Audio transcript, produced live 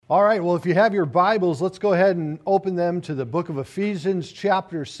All right, well, if you have your Bibles, let's go ahead and open them to the book of Ephesians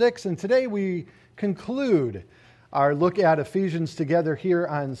chapter 6. And today we conclude our look at Ephesians together here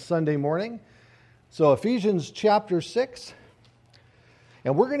on Sunday morning. So Ephesians chapter 6.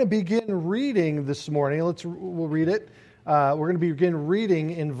 And we're going to begin reading this morning. We'll read it. We're going to begin reading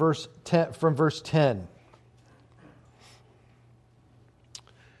in from verse 10.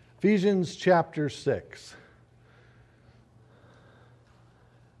 Ephesians chapter 6.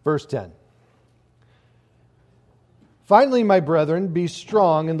 Verse 10. Finally, my brethren, be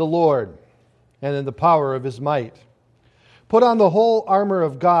strong in the Lord and in the power of His might. Put on the whole armor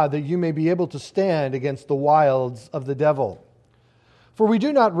of God that you may be able to stand against the wiles of the devil. For we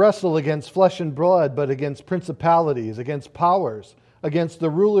do not wrestle against flesh and blood, but against principalities, against powers, against the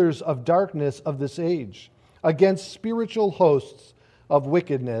rulers of darkness of this age, against spiritual hosts of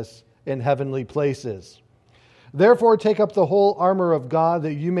wickedness in heavenly places. Therefore, take up the whole armor of God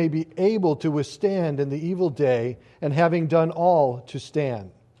that you may be able to withstand in the evil day, and having done all, to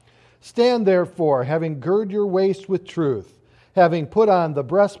stand. Stand therefore, having girded your waist with truth, having put on the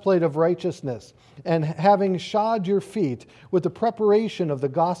breastplate of righteousness, and having shod your feet with the preparation of the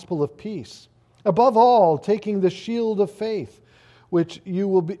gospel of peace. Above all, taking the shield of faith, which you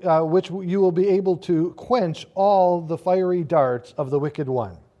will be able to quench all the fiery darts of the wicked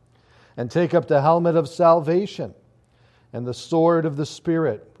one. And take up the helmet of salvation and the sword of the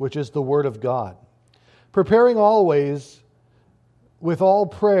Spirit, which is the Word of God, preparing always with all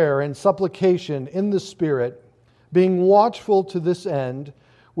prayer and supplication in the Spirit, being watchful to this end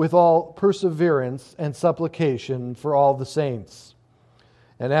with all perseverance and supplication for all the saints.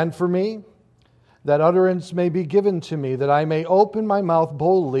 And for me, that utterance may be given to me, that I may open my mouth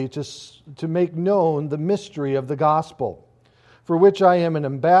boldly to make known the mystery of the gospel, for which I am an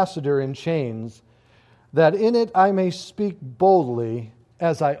ambassador in chains, that in it I may speak boldly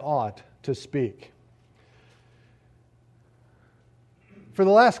as I ought to speak. For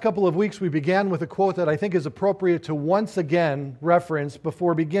the last couple of weeks, we began with a quote that I think is appropriate to once again reference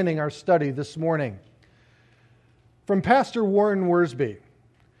before beginning our study this morning. From Pastor Warren Wiersbe,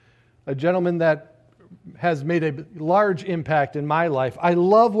 a gentleman that has made a large impact in my life. I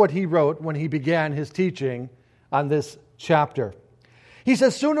love what he wrote when he began his teaching on this chapter. He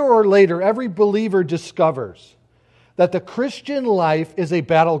says, sooner or later, every believer discovers that the Christian life is a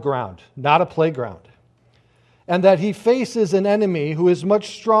battleground, not a playground, and that he faces an enemy who is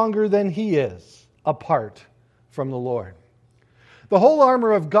much stronger than he is apart from the Lord. The whole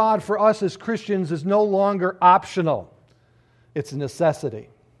armor of God for us as Christians is no longer optional. It's a necessity.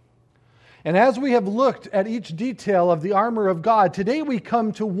 And as we have looked at each detail of the armor of God, today we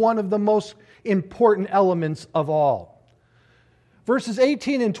come to one of the most important elements of all. Verses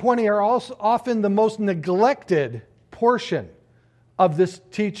 18 and 20 are also often the most neglected portion of this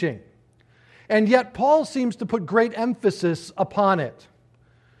teaching. And yet Paul seems to put great emphasis upon it.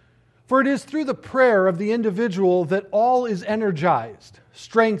 For it is through the prayer of the individual that all is energized,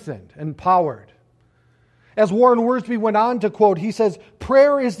 strengthened, and empowered. As Warren Wiersbe went on to quote, he says,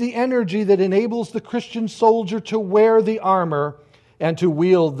 prayer is the energy that enables the Christian soldier to wear the armor and to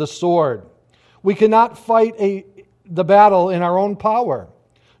wield the sword. We cannot fight the battle in our own power,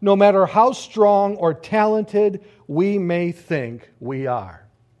 no matter how strong or talented we may think we are.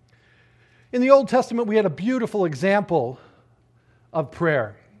 In the Old Testament, we had a beautiful example of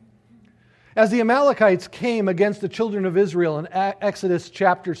prayer. As the Amalekites came against the children of Israel in Exodus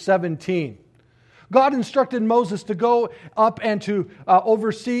chapter 17, God instructed Moses to go up and to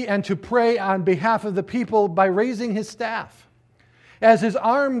oversee and to pray on behalf of the people by raising his staff. As his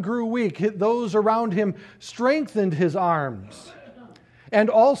arm grew weak, those around him strengthened his arms. And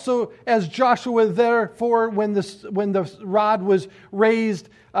also, as Joshua, therefore, when the rod was raised,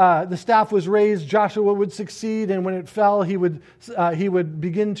 the staff was raised, Joshua would succeed, and when it fell, he would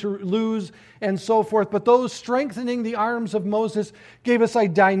begin to lose, and so forth. But those strengthening the arms of Moses gave us a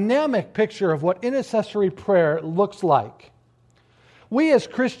dynamic picture of what intercessory prayer looks like. We as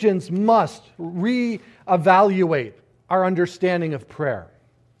Christians must reevaluate our understanding of prayer.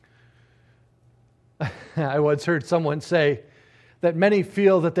 I once heard someone say that many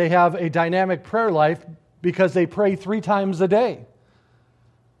feel that they have a dynamic prayer life because they pray 3 times a day.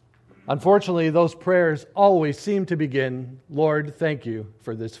 Unfortunately, those prayers always seem to begin, Lord, thank you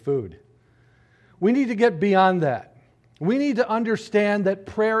for this food. We need to get beyond that. We need to understand that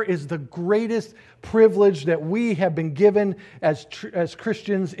prayer is the greatest privilege that we have been given as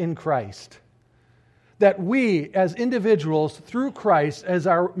Christians in Christ. That we, as individuals, through Christ as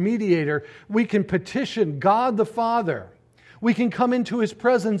our mediator, we can petition God the Father. We can come into His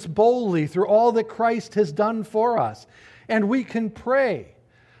presence boldly through all that Christ has done for us. And we can pray.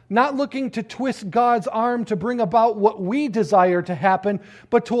 not looking to twist God's arm to bring about what we desire to happen,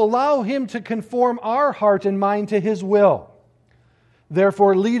 but to allow Him to conform our heart and mind to His will,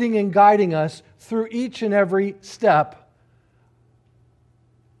 therefore leading and guiding us through each and every step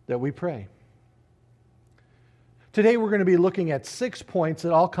that we pray. Today we're going to be looking at 6 points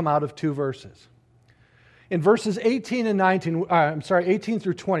that all come out of 2 verses. In verses 18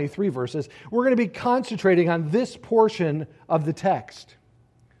 through 23 verses, we're going to be concentrating on this portion of the text.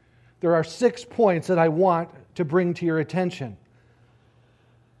 There are 6 points that I want to bring to your attention.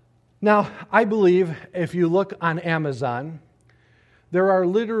 Now, I believe if you look on Amazon, there are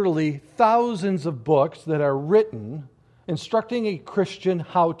literally thousands of books that are written instructing a Christian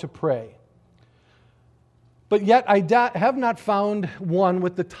how to pray. But yet I have not found one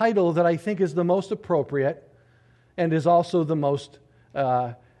with the title that I think is the most appropriate and is also the most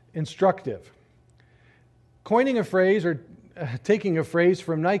instructive. Coining a phrase or taking a phrase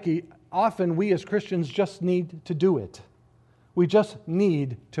from Nike, often we as Christians just need to do it. We just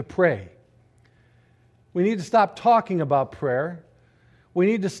need to pray. We need to stop talking about prayer. We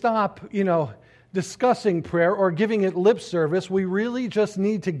need to stop, discussing prayer or giving it lip service. We really just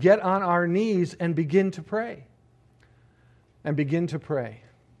need to get on our knees and begin to pray. And begin to pray.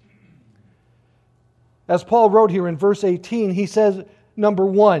 As Paul wrote here in verse 18, he says, number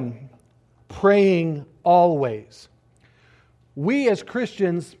 1, praying always. We as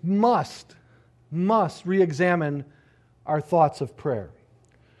Christians must re-examine our thoughts of prayer.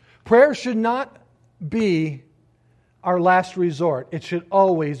 Prayer should not be our last resort. It should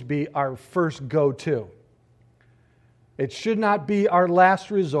always be our first go-to. It should not be our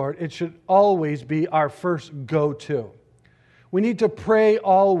last resort. It should always be our first go-to. We need to pray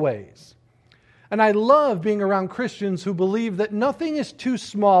always. And I love being around Christians who believe that nothing is too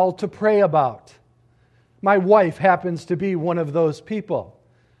small to pray about. My wife happens to be one of those people.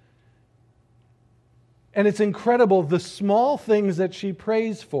 And it's incredible the small things that she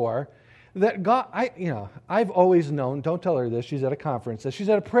prays for that God, I've always known, don't tell her this, she's at a conference, she's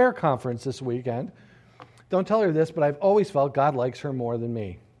at a prayer conference this weekend. Don't tell her this, but I've always felt God likes her more than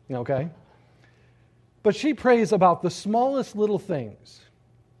me, okay? But she prays about the smallest little things.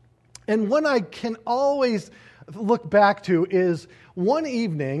 And one I can always look back to is one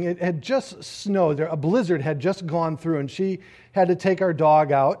evening, it had just snowed, a blizzard had just gone through, and she had to take our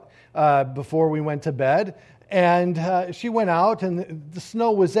dog out before we went to bed. And she went out, and the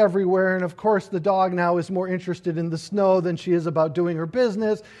snow was everywhere. And of course, the dog now is more interested in the snow than she is about doing her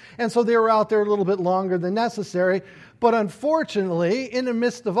business. And so they were out there a little bit longer than necessary. But unfortunately, in the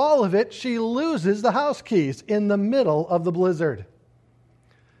midst of all of it, she loses the house keys in the middle of the blizzard.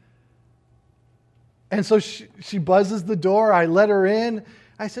 And so she buzzes the door. I let her in.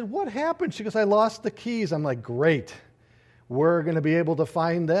 I said, "What happened?" She goes, "I lost the keys." I'm like, "Great. We're going to be able to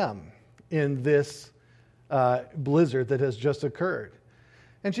find them in this blizzard that has just occurred."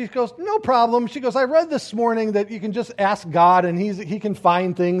 And she goes, "No problem." She goes, "I read this morning that you can just ask God and He can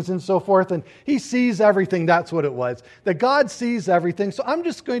find things and so forth. And He sees everything." That's what it was. That God sees everything. So I'm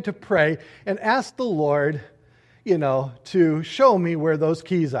just going to pray and ask the Lord, to show me where those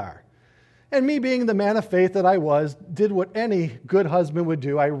keys are. And me being the man of faith that I was, did what any good husband would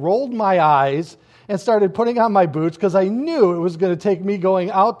do. I rolled my eyes and started putting on my boots because I knew it was going to take me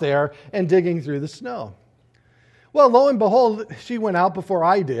going out there and digging through the snow. Well, lo and behold, she went out before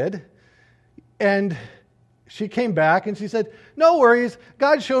I did, and she came back and she said, "No worries,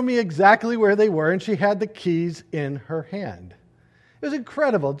 God showed me exactly where they were," and she had the keys in her hand. It was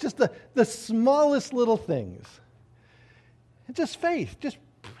incredible, just the smallest little things. And just faith, just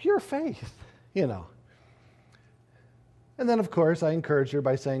pure faith, And then, of course, I encouraged her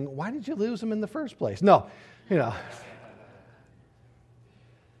by saying, "Why did you lose them in the first place?" No,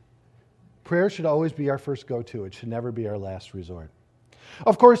 Prayer should always be our first go-to. It should never be our last resort.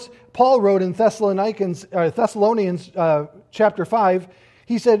 Of course, Paul wrote in Thessalonians chapter 5,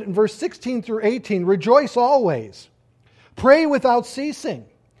 he said in verse 16 through 18, "Rejoice always, pray without ceasing,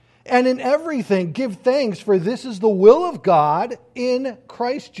 and in everything give thanks, for this is the will of God in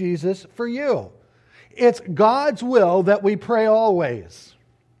Christ Jesus for you." It's God's will that we pray always.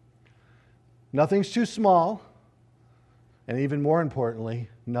 Nothing's too small, and even more importantly,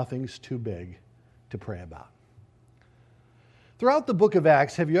 nothing's too big to pray about. Throughout the book of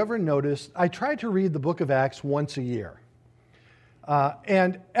Acts, have you ever noticed, I try to read the book of Acts once a year.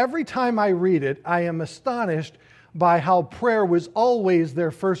 And every time I read it, I am astonished by how prayer was always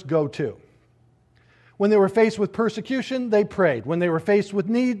their first go-to. When they were faced with persecution, they prayed. When they were faced with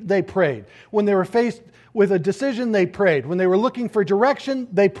need, they prayed. When they were faced with a decision, they prayed. When they were looking for direction,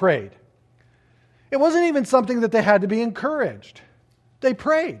 they prayed. It wasn't even something that they had to be encouraged. They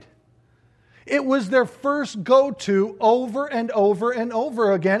prayed. It was their first go-to over and over and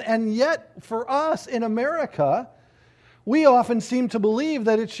over again. And yet, for us in America, we often seem to believe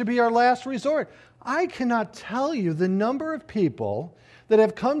that it should be our last resort. I cannot tell you the number of people that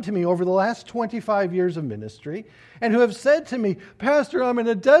have come to me over the last 25 years of ministry and who have said to me, Pastor, I'm in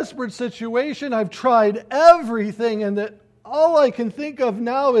a desperate situation. I've tried everything, and that all I can think of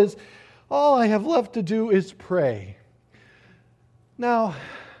now is all I have left to do is pray. Now,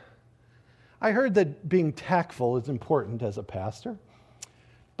 I heard that being tactful is important as a pastor,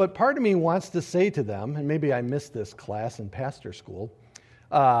 but part of me wants to say to them, and maybe I missed this class in pastor school,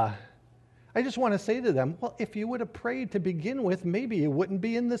 I just want to say to them, well, if you would have prayed to begin with, maybe you wouldn't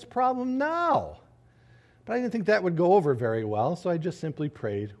be in this problem now. But I didn't think that would go over very well, so I just simply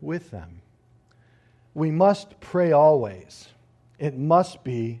prayed with them. We must pray always. It must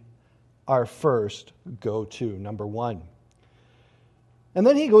be our first go-to, number one. And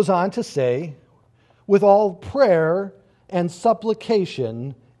then he goes on to say, with all prayer and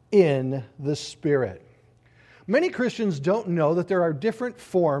supplication in the Spirit. Many Christians don't know that there are different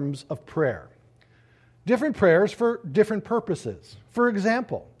forms of prayer. Different prayers for different purposes. For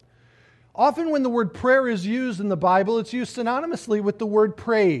example, often when the word prayer is used in the Bible, it's used synonymously with the word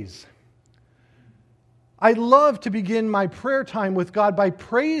praise. I love to begin my prayer time with God by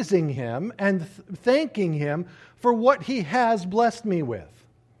praising Him and thanking Him for what He has blessed me with.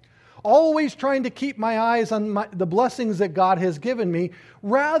 Always trying to keep my eyes on the blessings that God has given me,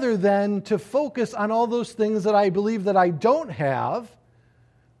 rather than to focus on all those things that I believe that I don't have,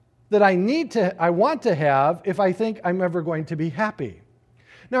 that I want to have if I think I'm ever going to be happy.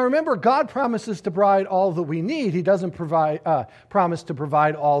 Now remember, God promises to provide all that we need. He doesn't promise to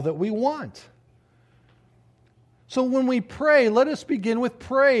provide all that we want. So when we pray, let us begin with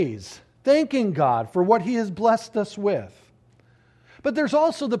praise, thanking God for what He has blessed us with. But there's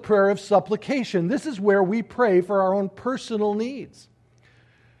also the prayer of supplication. This is where we pray for our own personal needs.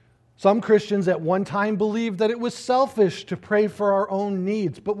 Some Christians at one time believed that it was selfish to pray for our own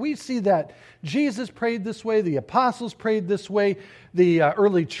needs, but we see that Jesus prayed this way, the apostles prayed this way, the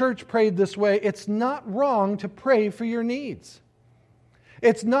early church prayed this way. It's not wrong to pray for your needs.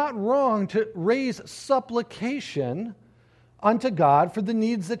 It's not wrong to raise supplication unto God for the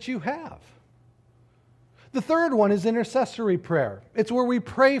needs that you have. The third one is intercessory prayer. It's where we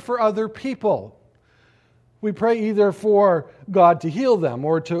pray for other people. We pray either for God to heal them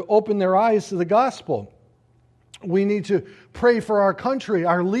or to open their eyes to the gospel. We need to pray for our country,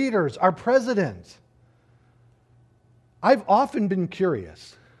 our leaders, our president. I've often been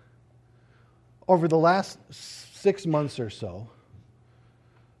curious over the last 6 months or so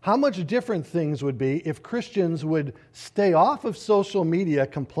how much different things would be if Christians would stay off of social media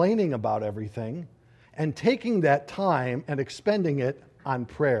complaining about everything and taking that time and expending it on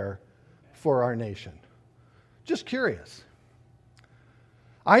prayer for our nation. Just curious.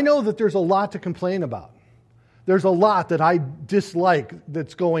 I know that there's a lot to complain about. There's a lot that I dislike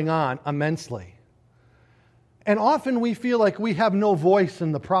that's going on immensely. And often we feel like we have no voice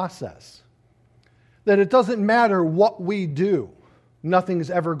in the process. That it doesn't matter what we do, nothing's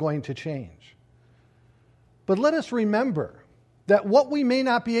ever going to change. But let us remember that what we may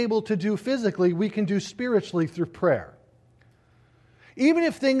not be able to do physically, we can do spiritually through prayer. Even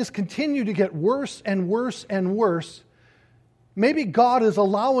if things continue to get worse and worse and worse, maybe God is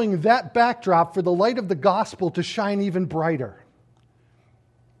allowing that backdrop for the light of the gospel to shine even brighter.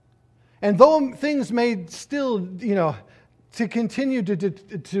 And though things may still, to continue to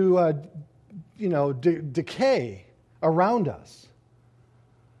decay around us,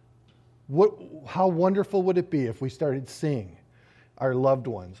 how wonderful would it be if we started seeing our loved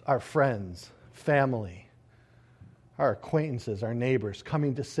ones, our friends, family, our acquaintances, our neighbors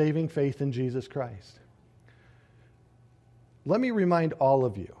coming to saving faith in Jesus Christ? Let me remind all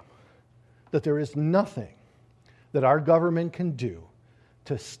of you that there is nothing that our government can do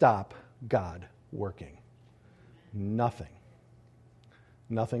to stop God working. Nothing.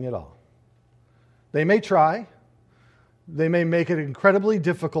 Nothing at all. They may try. They may make it incredibly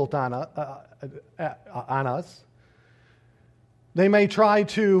difficult on us. They may try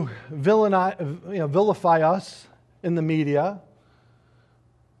to vilify us in the media.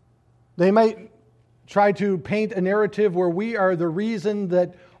 They might try to paint a narrative where we are the reason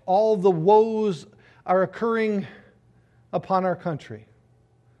that all the woes are occurring upon our country.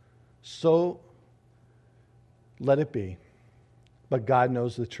 So let it be. But God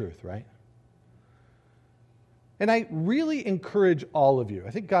knows the truth, right? And I really encourage all of you, I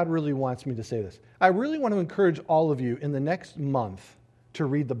think God really wants me to say this. I really want to encourage all of you in the next month to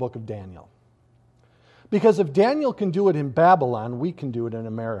read the book of Daniel. Because if Daniel can do it in Babylon, we can do it in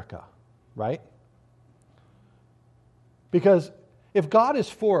America, right? Because if God is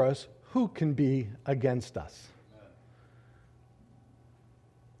for us, who can be against us?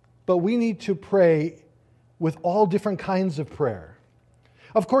 But we need to pray with all different kinds of prayer.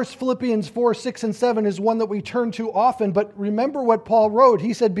 Of course, Philippians 4, 6, and 7 is one that we turn to often, but remember what Paul wrote.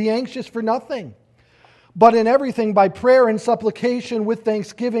 He said, "Be anxious for nothing, but in everything by prayer and supplication with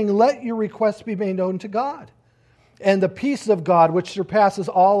thanksgiving, let your requests be made known to God. And the peace of God, which surpasses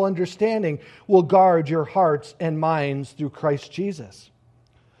all understanding, will guard your hearts and minds through Christ Jesus."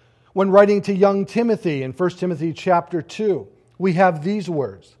 When writing to young Timothy in 1 Timothy chapter 2, we have these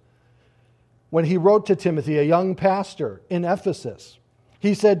words. When he wrote to Timothy, a young pastor in Ephesus,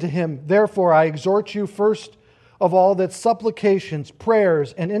 he said to him, "Therefore I exhort you first of all that supplications,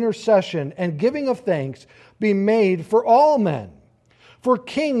 prayers, and intercession, and giving of thanks be made for all men, for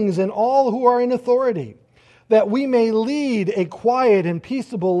kings and all who are in authority, that we may lead a quiet and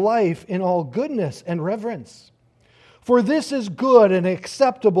peaceable life in all goodness and reverence. For this is good and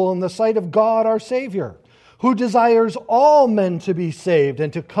acceptable in the sight of God our Savior, who desires all men to be saved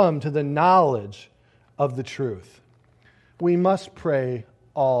and to come to the knowledge of the truth." We must pray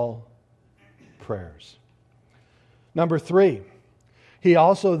all prayers. Number 3, he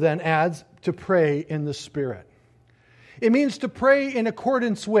also then adds to pray in the Spirit. It means to pray in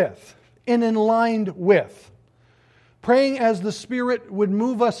accordance with, in line with, praying as the Spirit would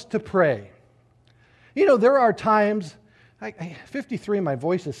move us to pray. You know, there are times, 53, my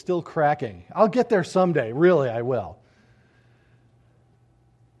voice is still cracking. I'll get there someday, really I will.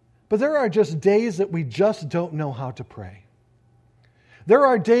 But there are just days that we just don't know how to pray. There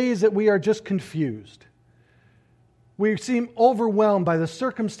are days that we are just confused. We seem overwhelmed by the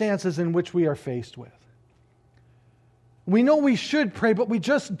circumstances in which we are faced with. We know we should pray, but we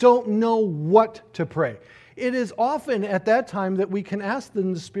just don't know what to pray. It is often at that time that we can ask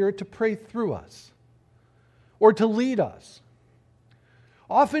the Spirit to pray through us or to lead us.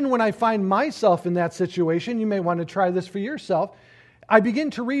 Often when I find myself in that situation, you may want to try this for yourself, I begin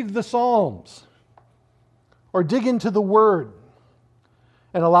to read the Psalms or dig into the Word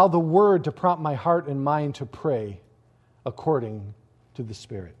and allow the Word to prompt my heart and mind to pray according to the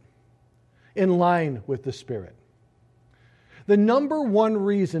Spirit, in line with the Spirit. The number one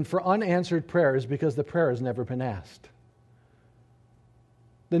reason for unanswered prayer is because the prayer has never been asked.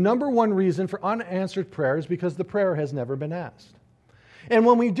 The number one reason for unanswered prayer is because the prayer has never been asked. And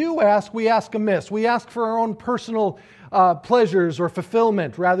when we do ask, we ask amiss. We ask for our own personal pleasures or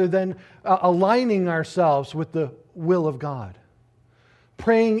fulfillment rather than aligning ourselves with the will of God.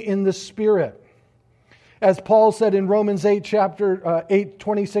 Praying in the Spirit. As Paul said in Romans 8, chapter 8,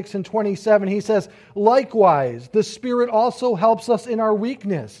 26 and 27, he says, "Likewise, the Spirit also helps us in our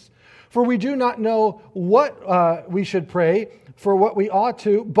weakness. For we do not know what we should pray for what we ought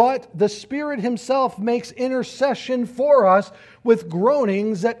to, but the Spirit Himself makes intercession for us with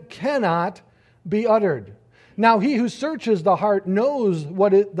groanings that cannot be uttered. Now He who searches the heart knows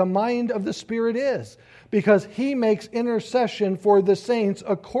what the mind of the Spirit is, because He makes intercession for the saints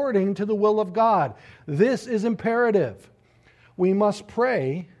according to the will of God." This is imperative. We must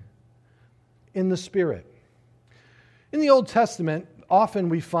pray in the Spirit. In the Old Testament, often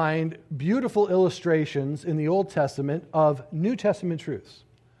we find beautiful illustrations in the Old Testament of New Testament truths.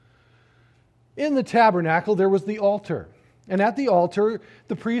 In the tabernacle, there was the altar. And at the altar,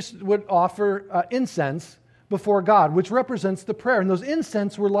 the priest would offer incense before God, which represents the prayer. And those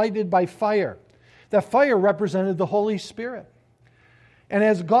incense were lighted by fire. That fire represented the Holy Spirit. And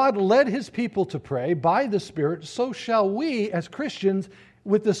as God led His people to pray by the Spirit, so shall we, as Christians,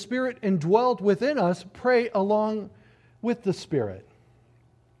 with the Spirit indwelt within us, pray along with the Spirit.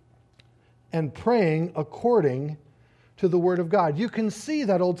 And praying according to the Word of God. You can see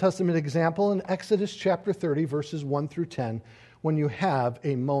that Old Testament example in Exodus chapter 30, verses 1 through 10, when you have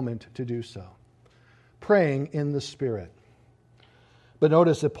a moment to do so. Praying in the Spirit. But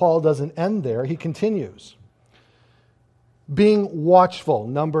notice that Paul doesn't end there. He continues. Being watchful,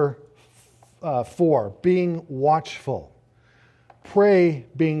 number 4, being watchful. Pray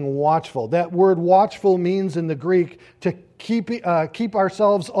being watchful. That word watchful means in the Greek to keep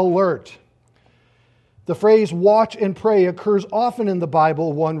ourselves alert. The phrase watch and pray occurs often in the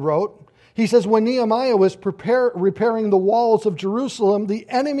Bible, one wrote. He says, when Nehemiah was repairing the walls of Jerusalem, the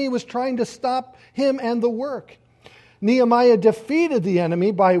enemy was trying to stop him and the work. Nehemiah defeated the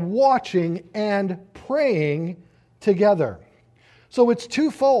enemy by watching and praying together. So it's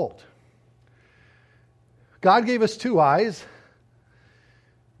twofold. God gave us 2 eyes.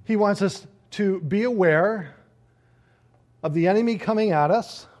 He wants us to be aware of the enemy coming at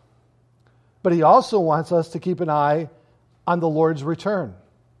us, But he also wants us to keep an eye on the Lord's return.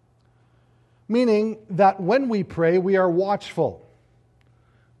 Meaning that when we pray, we are watchful.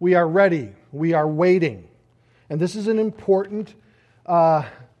 We are ready. We are waiting. And this is an important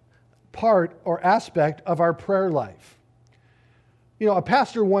part or aspect of our prayer life. You know, a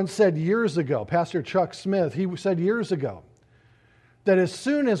pastor once said years ago, Pastor Chuck Smith, he said years ago, that as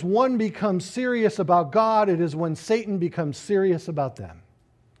soon as one becomes serious about God, it is when Satan becomes serious about them.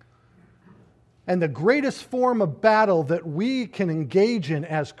 And the greatest form of battle that we can engage in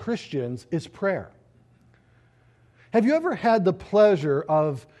as Christians is prayer. Have you ever had the pleasure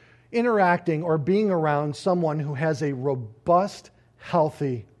of interacting or being around someone who has a robust,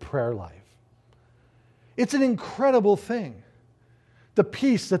 healthy prayer life? It's an incredible thing. The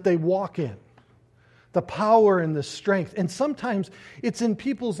peace that they walk in, the power and the strength. And sometimes it's in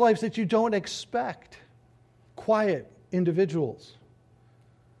people's lives that you don't expect. Quiet individuals.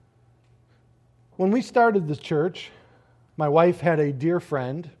 When we started the church, my wife had a dear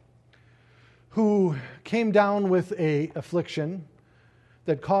friend who came down with an affliction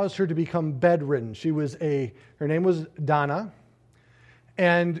that caused her to become bedridden. Her name was Donna,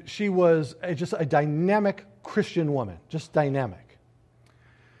 and she was just a dynamic Christian woman, just dynamic.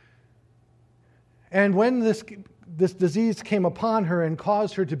 And when this disease came upon her and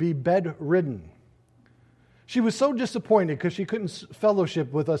caused her to be bedridden, she was so disappointed because she couldn't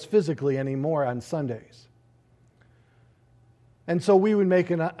fellowship with us physically anymore on Sundays. And so we would make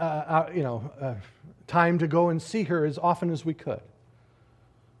time to go and see her as often as we could.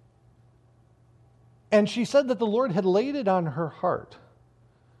 And she said that the Lord had laid it on her heart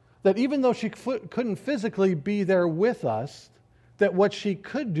that even though she couldn't physically be there with us, that what she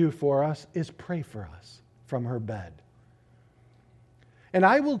could do for us is pray for us from her bed. And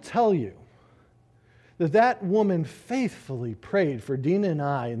I will tell you that woman faithfully prayed for Dina and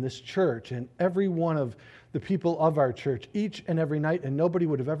I in this church and every one of the people of our church each and every night, and nobody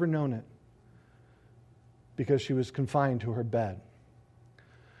would have ever known it because she was confined to her bed.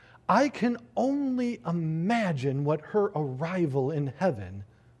 I can only imagine what her arrival in heaven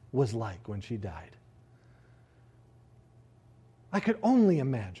was like when she died. I could only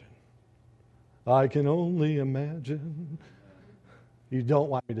imagine. I can only imagine. You don't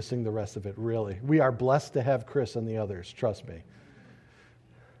want me to sing the rest of it, really. We are blessed to have Chris and the others, trust me.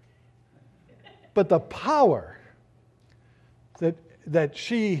 But the power that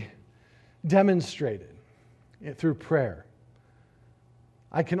she demonstrated through prayer,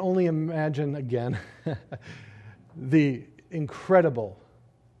 I can only imagine again the incredible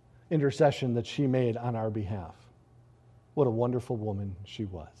intercession that she made on our behalf. What a wonderful woman she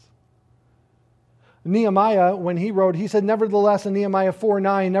was. Nehemiah, when he wrote, he said, nevertheless, in Nehemiah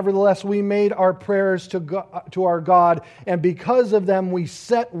 4:9, nevertheless, we made our prayers to our God, and because of them we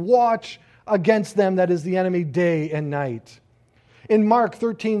set watch against them, that is the enemy, day and night. In Mark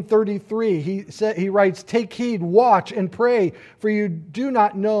 13:33, he writes, take heed, watch, and pray, for you do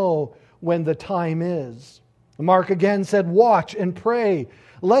not know when the time is. Mark again said, watch and pray,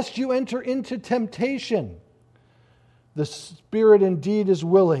 lest you enter into temptation. The spirit indeed is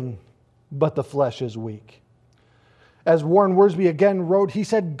willing, but the flesh is weak. As Warren Wiersbe again wrote, he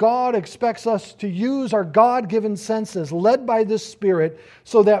said, God expects us to use our God-given senses, led by this Spirit,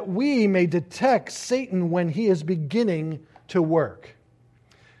 so that we may detect Satan when he is beginning to work.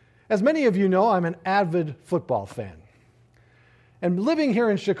 As many of you know, I'm an avid football fan. And living here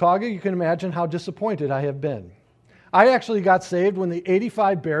in Chicago, you can imagine how disappointed I have been. I actually got saved when the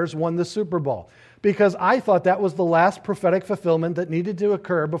 '85 Bears won the Super Bowl, because I thought that was the last prophetic fulfillment that needed to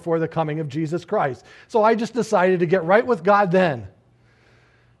occur before the coming of Jesus Christ. So I just decided to get right with God then.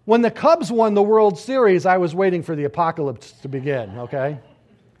 When the Cubs won the World Series, I was waiting for the apocalypse to begin, okay?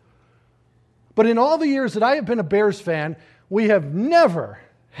 But in all the years that I have been a Bears fan, we have never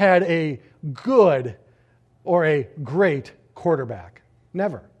had a good or a great quarterback.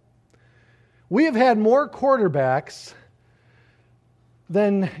 Never. We have had more quarterbacks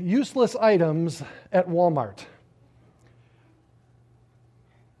than useless items at Walmart.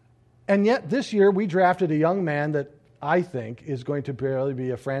 And yet this year we drafted a young man that I think is going to barely be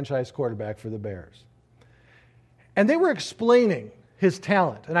a franchise quarterback for the Bears. And they were explaining his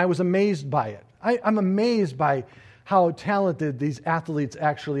talent, and I was amazed by it. I'm amazed by how talented these athletes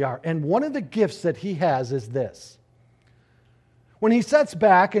actually are. And one of the gifts that he has is this. When he sets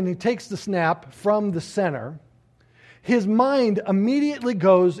back and he takes the snap from the center, his mind immediately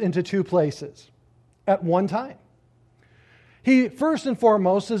goes into two places at one time. He, first and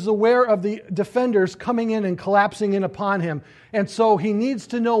foremost, is aware of the defenders coming in and collapsing in upon him. And so he needs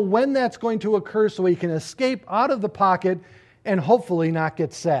to know when that's going to occur so he can escape out of the pocket and hopefully not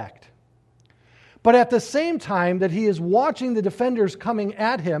get sacked. But at the same time that he is watching the defenders coming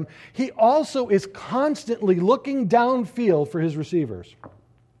at him, he also is constantly looking downfield for his receivers.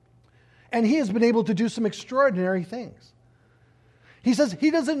 And he has been able to do some extraordinary things. He says he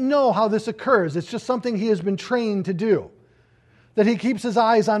doesn't know how this occurs. It's just something he has been trained to do. That he keeps his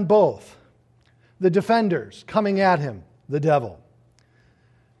eyes on both the defenders coming at him, the devil,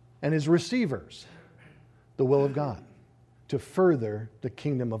 and his receivers, the will of God, to further the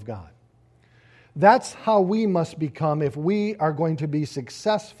kingdom of God. That's how we must become if we are going to be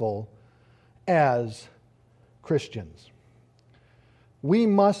successful as Christians. We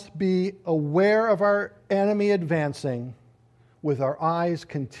must be aware of our enemy advancing with our eyes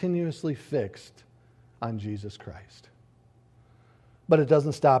continuously fixed on Jesus Christ. But it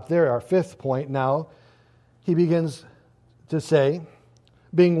doesn't stop there. Our fifth point now, he begins to say,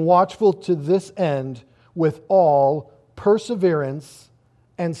 being watchful to this end with all perseverance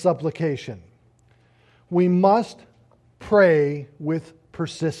and supplication. We must pray with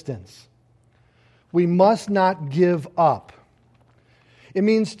persistence. We must not give up. It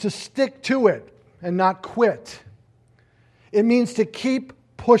means to stick to it and not quit. It means to keep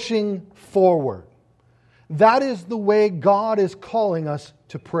pushing forward. That is the way God is calling us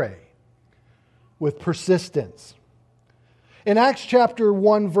to pray, with persistence. In Acts chapter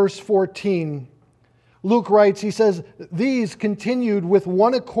 1, verse 14, Luke writes, he says, these continued with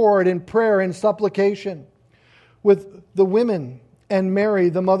one accord in prayer and supplication with the women and Mary,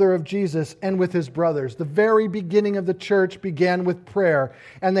 the mother of Jesus, and with his brothers. The very beginning of the church began with prayer,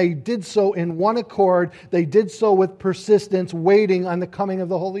 and they did so in one accord. They did so with persistence, waiting on the coming of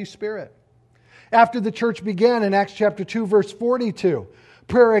the Holy Spirit. After the church began in Acts chapter 2, verse 42,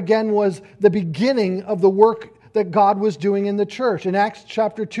 prayer again was the beginning of the work that God was doing in the church. In Acts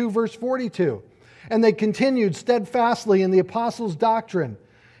chapter 2, verse 42, and they continued steadfastly in the apostles' doctrine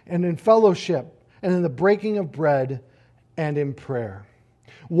and in fellowship and in the breaking of bread and in prayer.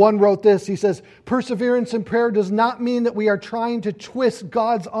 One wrote this, he says, perseverance in prayer does not mean that we are trying to twist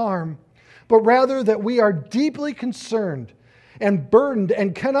God's arm, but rather that we are deeply concerned and burdened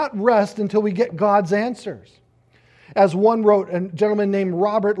and cannot rest until we get God's answers. As one wrote, a gentleman named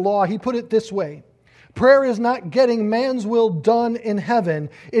Robert Law, he put it this way, prayer is not getting man's will done in heaven,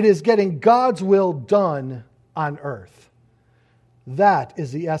 it is getting God's will done on earth. That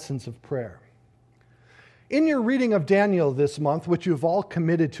is the essence of prayer. In your reading of Daniel this month, which you've all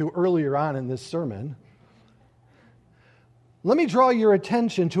committed to earlier on in this sermon, let me draw your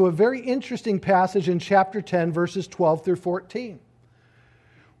attention to a very interesting passage in chapter 10, verses 12 through 14.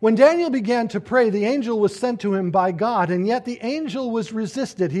 When Daniel began to pray, the angel was sent to him by God, and yet the angel was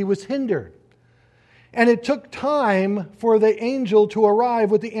resisted. He was hindered. And it took time for the angel to arrive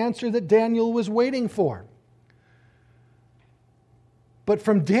with the answer that Daniel was waiting for. But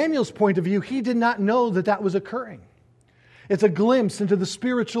from Daniel's point of view, he did not know that that was occurring. It's a glimpse into the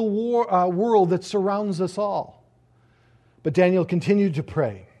spiritual world that surrounds us all. But Daniel continued to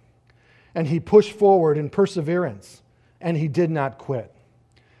pray, and he pushed forward in perseverance, and he did not quit.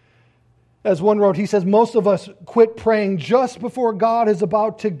 As one wrote, he says, most of us quit praying just before God is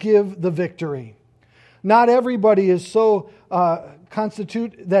about to give the victory. Not everybody is so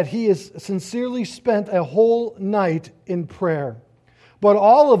constitute that he has sincerely spent a whole night in prayer. But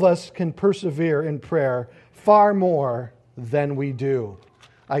all of us can persevere in prayer far more than we do.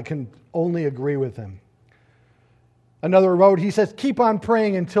 I can only agree with him. Another wrote, he says, keep on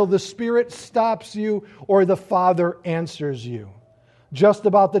praying until the Spirit stops you or the Father answers you. Just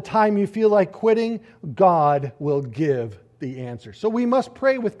about the time you feel like quitting, God will give the answer. So we must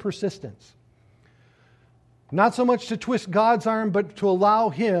pray with persistence. Not so much to twist God's arm, but to allow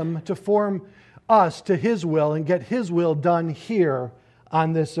Him to form us to His will and get His will done here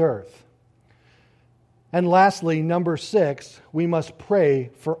on this earth. And lastly, number 6, we must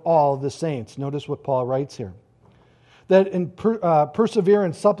pray for all the saints. Notice what Paul writes here. That in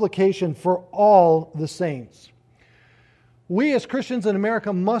perseverance, supplication for all the saints. We as Christians in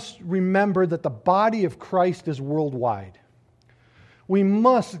America must remember that the body of Christ is worldwide. We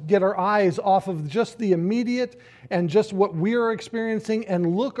must get our eyes off of just the immediate and just what we are experiencing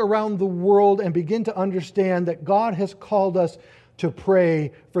and look around the world and begin to understand that God has called us to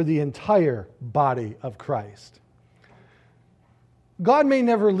pray for the entire body of Christ. God may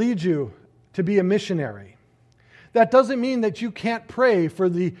never lead you to be a missionary. That doesn't mean that you can't pray for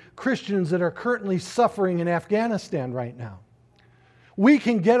the Christians that are currently suffering in Afghanistan right now. We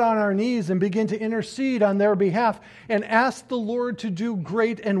can get on our knees and begin to intercede on their behalf and ask the Lord to do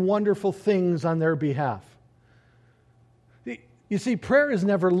great and wonderful things on their behalf. You see, prayer is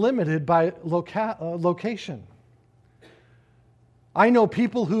never limited by location. I know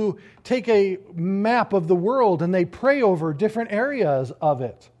people who take a map of the world and they pray over different areas of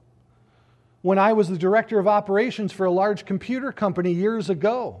it. When I was the director of operations for a large computer company years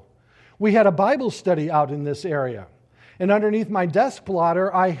ago, we had a Bible study out in this area. And underneath my desk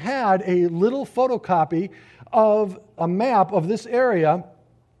plotter, I had a little photocopy of a map of this area.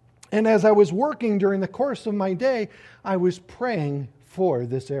 And as I was working during the course of my day, I was praying for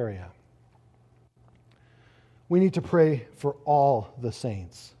this area. We need to pray for all the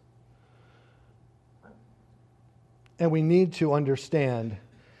saints. And we need to understand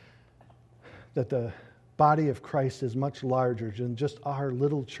that the body of Christ is much larger than just our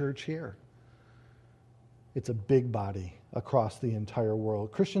little church here. It's a big body across the entire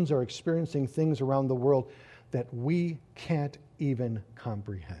world. Christians are experiencing things around the world that we can't even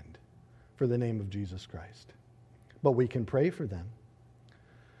comprehend for the name of Jesus Christ. But we can pray for them.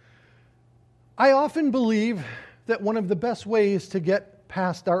 I often believe that one of the best ways to get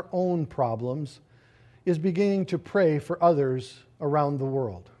past our own problems is beginning to pray for others around the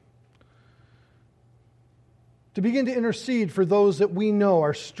world. To begin to intercede for those that we know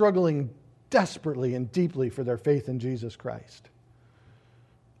are struggling desperately and deeply for their faith in Jesus Christ.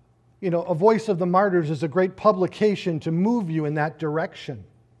 You know, A Voice of the Martyrs is a great publication to move you in that direction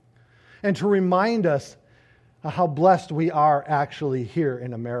and to remind us how blessed we are actually here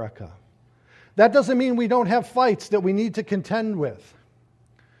in America. That doesn't mean we don't have fights that we need to contend with.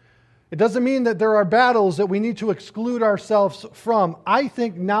 It doesn't mean that there are battles that we need to exclude ourselves from. I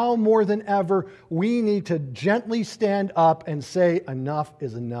think now more than ever, we need to gently stand up and say, enough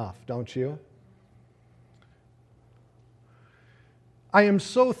is enough, don't you? I am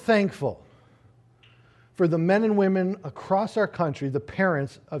so thankful for the men and women across our country, the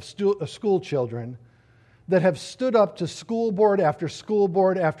parents of school children, that have stood up to school board after school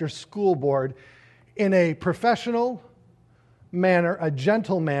board after school board in a professional manner, a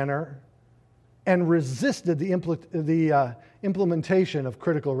gentle manner, and resisted the implementation of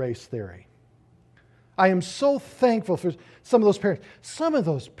critical race theory. I am so thankful for some of those parents. Some of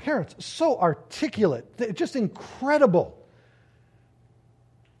those parents, so articulate, just incredible.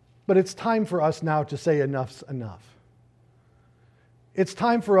 But it's time for us now to say enough's enough. It's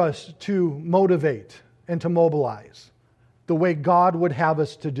time for us to motivate and to mobilize the way God would have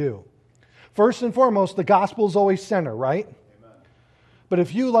us to do. First and foremost, the gospel is always center, right? Amen. But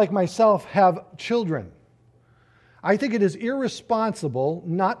if you, like myself, have children, I think it is irresponsible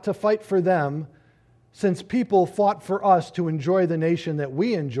not to fight for them, since people fought for us to enjoy the nation that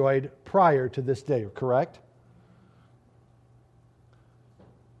we enjoyed prior to this day, correct?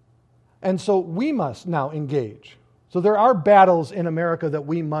 And so we must now engage. So there are battles in America that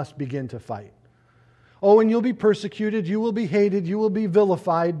we must begin to fight. Oh, and you'll be persecuted, you will be hated, you will be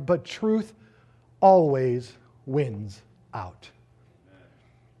vilified, but truth always wins out.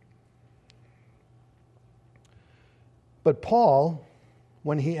 But Paul,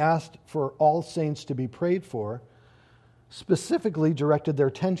 when he asked for all saints to be prayed for, specifically directed their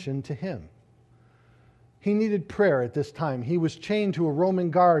attention to him. He needed prayer at this time. He was chained to a Roman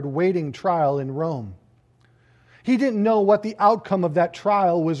guard waiting trial in Rome. He didn't know what the outcome of that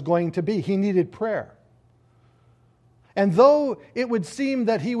trial was going to be. He needed prayer. And though it would seem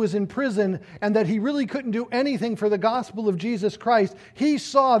that he was in prison and that he really couldn't do anything for the gospel of Jesus Christ, he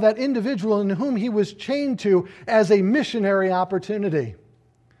saw that individual in whom he was chained to as a missionary opportunity.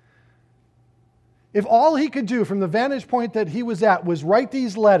 If all he could do from the vantage point that he was at was write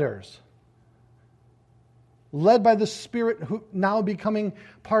these letters, led by the Spirit, who now becoming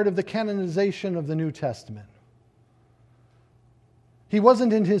part of the canonization of the New Testament. He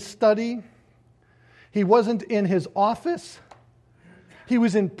wasn't in his study. He wasn't in his office. He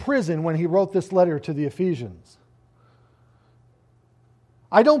was in prison when he wrote this letter to the Ephesians.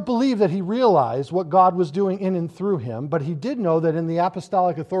 I don't believe that he realized what God was doing in and through him, but he did know that in the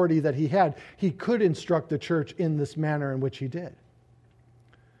apostolic authority that he had, he could instruct the church in this manner in which he did.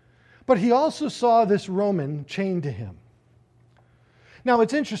 But he also saw this Roman chained to him. Now,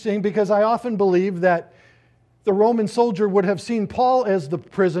 it's interesting because I often believe that the Roman soldier would have seen Paul as the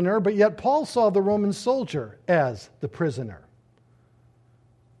prisoner, but yet Paul saw the Roman soldier as the prisoner.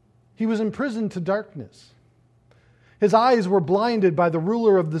 He was imprisoned to darkness. His eyes were blinded by the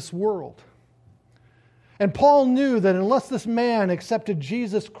ruler of this world. And Paul knew that unless this man accepted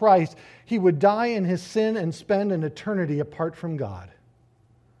Jesus Christ, he would die in his sin and spend an eternity apart from God.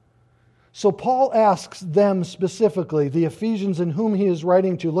 So Paul asks them specifically, the Ephesians in whom he is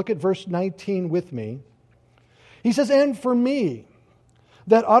writing to, look at verse 19 with me. He says, "And for me,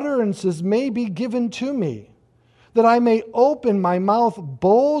 that utterances may be given to me, that I may open my mouth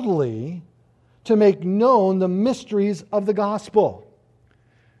boldly to make known the mysteries of the gospel.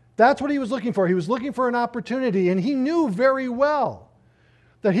 That's what he was looking for. He was looking for an opportunity, and he knew very well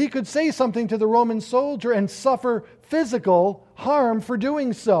that he could say something to the Roman soldier and suffer physical harm for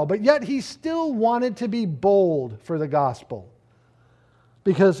doing so. But yet he still wanted to be bold for the gospel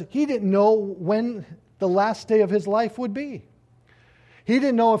because he didn't know when the last day of his life would be. He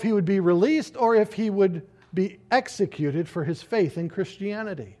didn't know if he would be released or if he would be executed for his faith in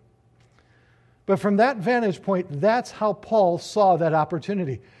Christianity. But from that vantage point, that's how Paul saw that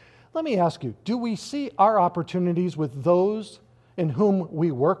opportunity. Let me ask you, do we see our opportunities with those in whom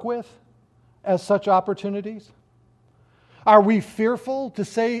we work with as such opportunities? Are we fearful to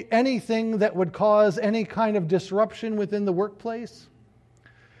say anything that would cause any kind of disruption within the workplace?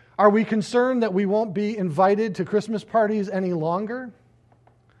 Are we concerned that we won't be invited to Christmas parties any longer?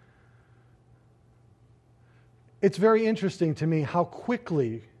 It's very interesting to me how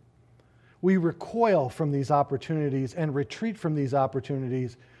quickly we recoil from these opportunities and retreat from these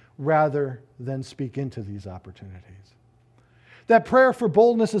opportunities rather than speak into these opportunities. That prayer for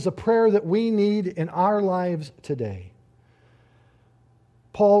boldness is a prayer that we need in our lives today.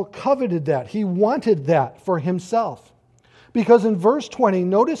 Paul coveted that. He wanted that for himself. Because in verse 20,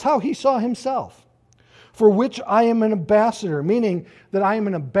 notice how he saw himself. For which I am an ambassador, meaning that I am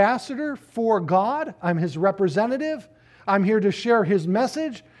an ambassador for God. I'm his representative. I'm here to share his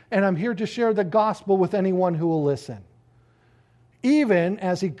message, and I'm here to share the gospel with anyone who will listen. Even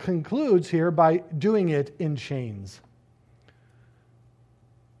as he concludes here by doing it in chains.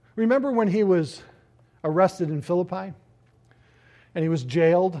 Remember when he was arrested in Philippi? And he was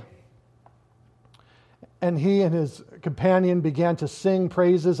jailed? And he and his companion began to sing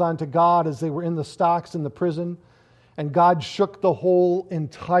praises unto God as they were in the stocks in the prison. And God shook the whole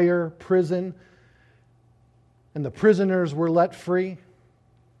entire prison. And the prisoners were let free.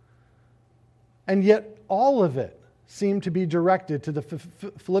 And yet all of it seemed to be directed to the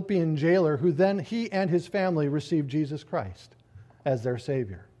Philippian jailer, who then he and his family received Jesus Christ as their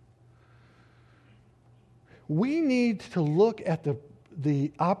Savior. We need to look at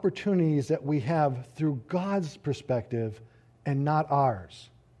the opportunities that we have through God's perspective and not ours.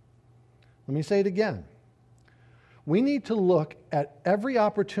 Let me say it again. We need to look at every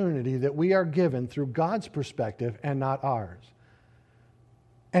opportunity that we are given through God's perspective and not ours.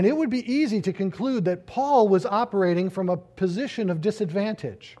 And it would be easy to conclude that Paul was operating from a position of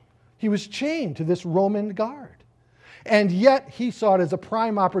disadvantage. He was chained to this Roman guard. And yet he saw it as a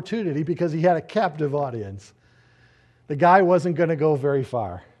prime opportunity because he had a captive audience. The guy wasn't going to go very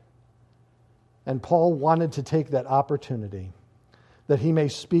far. And Paul wanted to take that opportunity that he may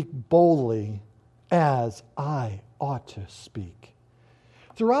speak boldly as I ought to speak.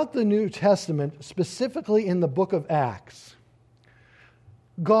 Throughout the New Testament, specifically in the book of Acts,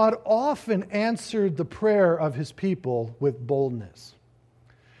 God often answered the prayer of his people with boldness.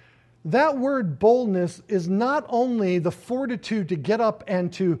 That word boldness is not only the fortitude to get up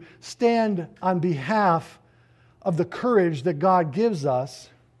and to stand on behalf of the courage that God gives us,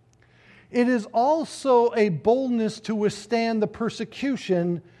 it is also a boldness to withstand the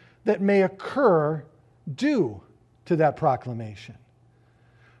persecution that may occur due to that proclamation.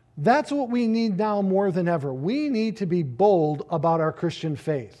 That's what we need now more than ever. We need to be bold about our Christian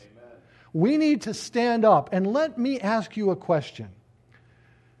faith. Amen. We need to stand up. And let me ask you a question.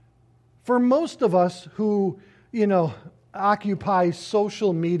 For most of us who, occupy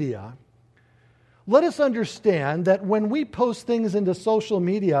social media, let us understand that when we post things into social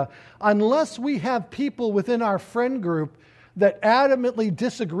media, unless we have people within our friend group that adamantly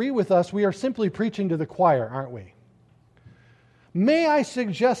disagree with us, we are simply preaching to the choir, aren't we? May I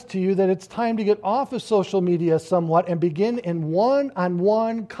suggest to you that it's time to get off of social media somewhat and begin in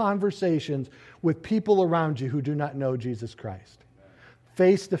one-on-one conversations with people around you who do not know Jesus Christ.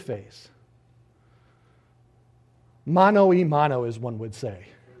 Face to face. Mano y mano, as one would say.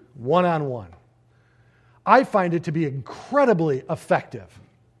 One-on-one. I find it to be incredibly effective.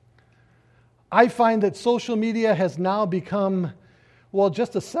 I find that social media has now become,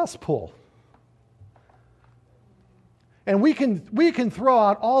 just a cesspool. And we can throw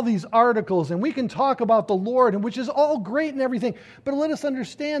out all these articles and we can talk about the Lord, and which is all great and everything. But let us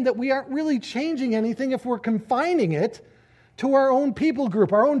understand that we aren't really changing anything if we're confining it to our own people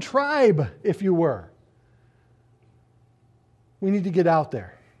group, our own tribe, if you were. We need to get out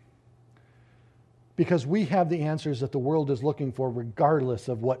there. Because we have the answers that the world is looking for, regardless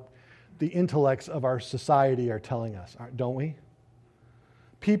of what the intellects of our society are telling us, don't we?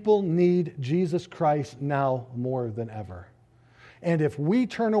 People need Jesus Christ now more than ever. And if we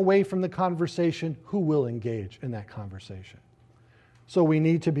turn away from the conversation, who will engage in that conversation? so we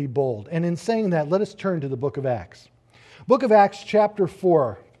need to be bold. And in saying that, let us turn to the book of Acts. Book of Acts, chapter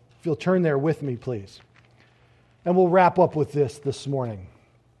 4. If you'll turn there with me, please. And we'll wrap up with this morning.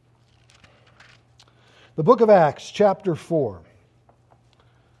 The book of Acts, chapter 4.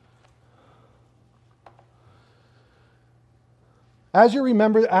 As you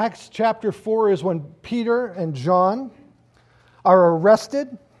remember, Acts chapter 4 is when Peter and John are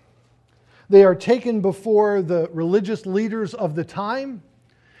arrested. They are taken before the religious leaders of the time,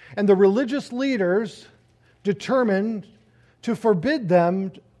 and the religious leaders determined to forbid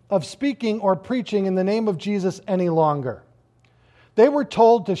them of speaking or preaching in the name of Jesus any longer. They were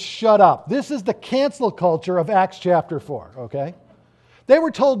told to shut up. This is the cancel culture of Acts chapter 4, okay? They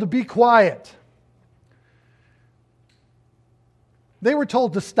were told to be quiet. They were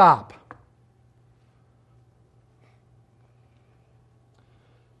told to stop.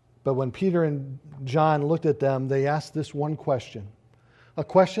 But when Peter and John looked at them, they asked this one question. A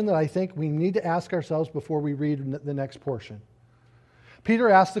question that I think we need to ask ourselves before we read the next portion. Peter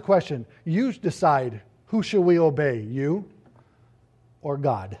asked the question, you decide, who shall we obey, you or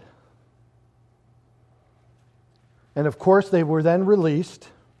God? And of course, they were then released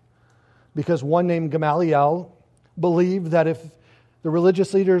because one named Gamaliel believed that if the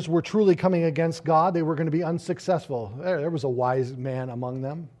religious leaders were truly coming against God, they were going to be unsuccessful. There was a wise man among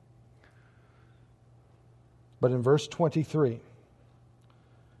them. But in verse 23,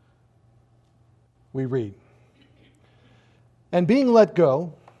 we read, and being let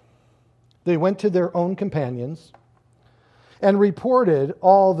go, they went to their own companions and reported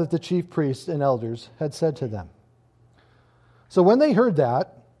all that the chief priests and elders had said to them. So when they heard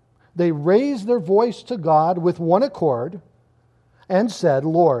that, they raised their voice to God with one accord and said,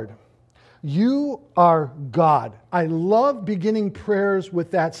 Lord, you are God. I love beginning prayers with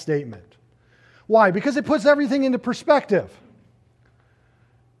that statement. Why? Because it puts everything into perspective.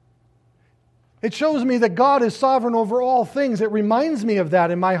 It shows me that God is sovereign over all things. It reminds me of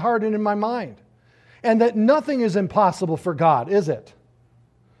that in my heart and in my mind. And that nothing is impossible for God, is it?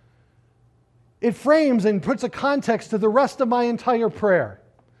 It frames and puts a context to the rest of my entire prayer.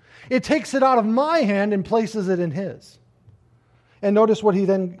 It takes it out of my hand and places it in His. And notice what he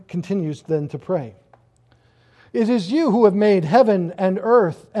then continues then to pray. It is you who have made heaven and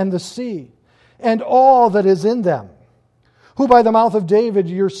earth and the sea and all that is in them, who by the mouth of David,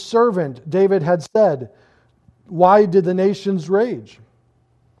 your servant, David had said, why did the nations rage?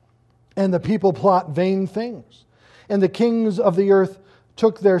 And the people plot vain things. And the kings of the earth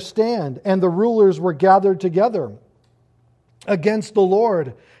took their stand, and the rulers were gathered together against the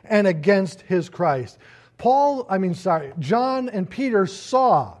Lord and against His Christ. John and Peter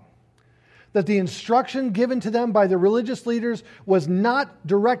saw that the instruction given to them by the religious leaders was not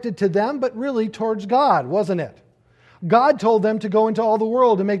directed to them, but really towards God, wasn't it? God told them to go into all the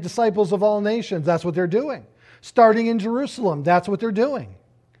world and make disciples of all nations. That's what they're doing. Starting in Jerusalem, that's what they're doing.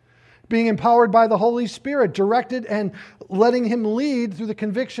 Being empowered by the Holy Spirit, directed and letting Him lead through the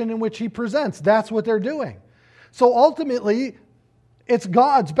conviction in which He presents. That's what they're doing. So ultimately, it's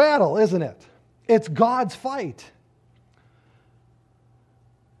God's battle, isn't it? It's God's fight.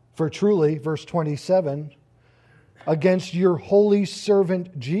 For truly, verse 27, against your holy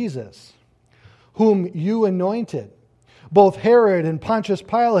servant Jesus, whom you anointed, both Herod and Pontius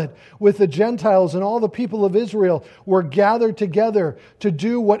Pilate with the Gentiles and all the people of Israel were gathered together to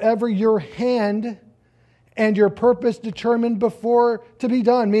do whatever your hand and your purpose determined before to be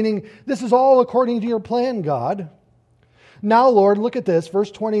done. Meaning, this is all according to your plan, God. Now, Lord, look at this, verse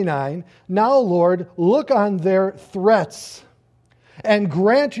 29. Now, Lord, look on their threats and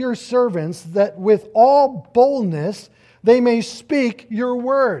grant your servants that with all boldness they may speak your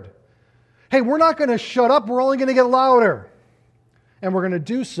word. Hey, we're not going to shut up. We're only going to get louder. And we're going to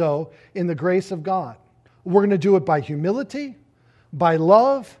do so in the grace of God. We're going to do it by humility, by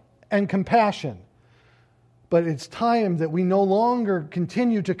love, and compassion. But it's time that we no longer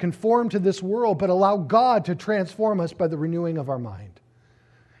continue to conform to this world, but allow God to transform us by the renewing of our mind.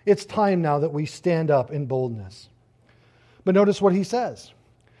 It's time now that we stand up in boldness. But notice what he says.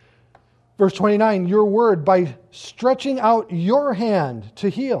 Verse 29, your word, by stretching out your hand to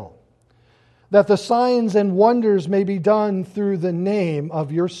heal, that the signs and wonders may be done through the name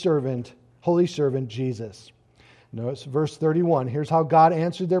of your servant, holy servant Jesus. Notice verse 31. Here's how God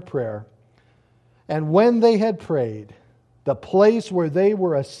answered their prayer. And when they had prayed, the place where they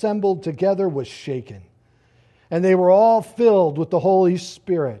were assembled together was shaken. And they were all filled with the Holy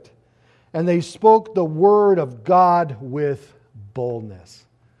Spirit. And they spoke the word of God with boldness.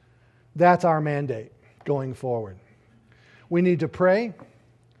 That's our mandate going forward. We need to pray.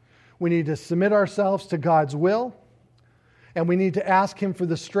 We need to submit ourselves to God's will. And we need to ask Him for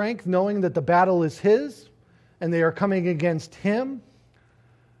the strength, knowing that the battle is His and they are coming against Him.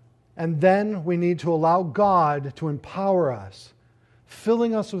 And then we need to allow God to empower us,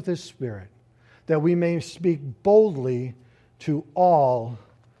 filling us with His Spirit, that we may speak boldly to all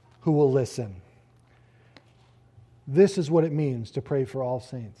who will listen. This is what it means to pray for all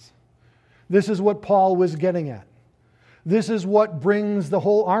saints. This is what Paul was getting at. This is what brings the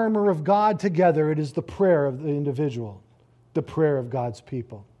whole armor of God together. It is the prayer of the individual, the prayer of God's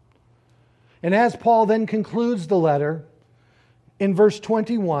people. And as Paul then concludes the letter, in verse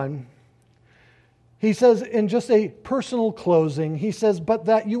 21, he says, in just a personal closing, he says, "But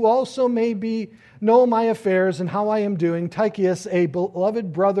that you also may know my affairs and how I am doing, Tychicus, a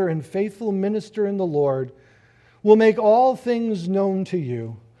beloved brother and faithful minister in the Lord, will make all things known to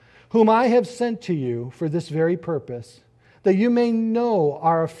you, whom I have sent to you for this very purpose, that you may know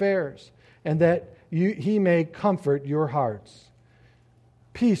our affairs, and that he may comfort your hearts.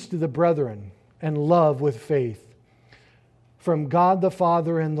 Peace to the brethren, and love with faith. From God the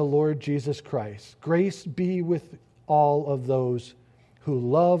Father and the Lord Jesus Christ, grace be with all of those who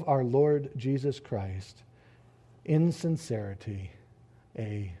love our Lord Jesus Christ in sincerity.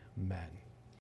 Amen."